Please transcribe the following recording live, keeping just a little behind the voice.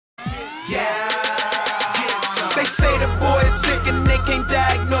They say the boy is sick and they can't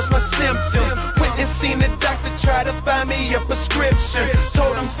diagnose my symptoms. Went and seen the doctor, try to find me a prescription.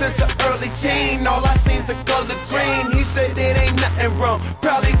 Told him since an early teen, all I seen's the color green. He said it ain't nothing wrong,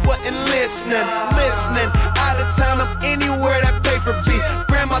 probably wasn't listening. Out of town of anywhere that paper be.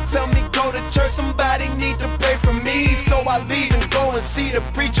 Grandma tell me go to church, somebody need to pray for me. So I leave and go and see the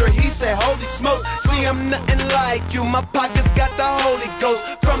preacher. He said, holy smoke, see I'm nothing like you. My pockets got the Holy Ghost.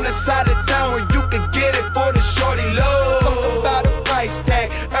 From the side of town where you can get it for the shorty low. Talk about a price tag,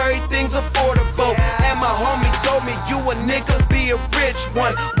 everything's affordable. And my homie told me, you a nigga, be a rich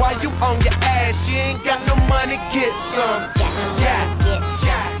one. While you on your ass, you ain't got no money, get some. Got no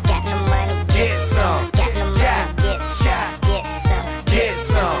money, Get some. got no money, Get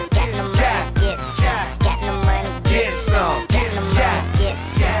some. got no money, got no money, Get some. got no money,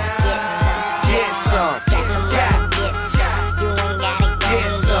 Get some. got no money, you ain't gotta go Get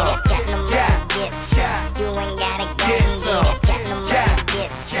and some. get it. Got no money, you ain't gotta go Get and some. get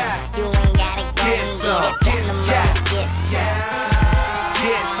it. Got no money, you ain't gotta go Get and some. get it. Got no money,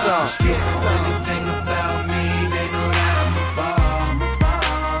 Get some. Anything about me, they know that I'm a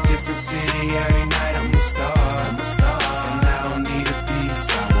ball. Different city every night, I'm a star. And I don't need a piece,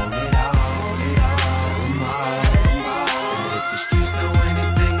 I want it all. I'm all. And if the streets know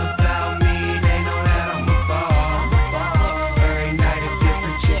anything about me, they know that I'm a ball. Every night a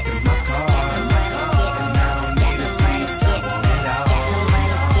different chick in my car. And I don't need a piece, I want it all.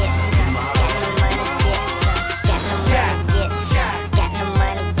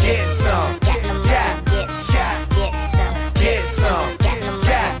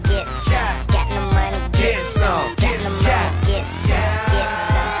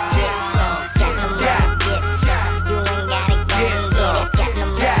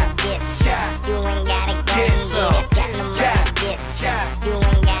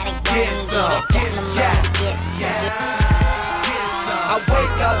 Get some. Get some. Get some. I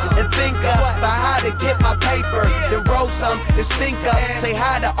wake up and think about how to get my paper, then roll some, then stink up. Say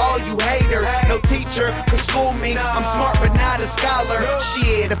hi to all you haters. No teacher could school me. I'm smart but not a scholar.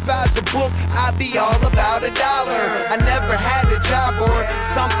 Shit, if I was a book, I'd be all about $1. I never had a job or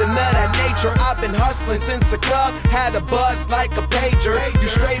something of that nature. I've been hustling since a cub, had a buzz like a pager. You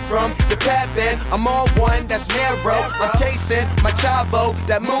straight from the path and I'm on one that's narrow. I'm chasing my chavo,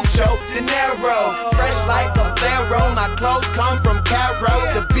 that mucho dinero. Fresh like a pharaoh, my clothes come from Caro.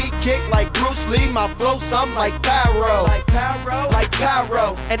 The beat kick like Bruce Lee, my flow something like Pyro. Like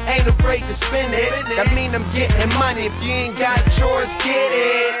Pyro, and ain't afraid to spin it. That mean I'm getting money. If you ain't got yours, get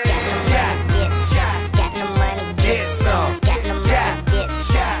it.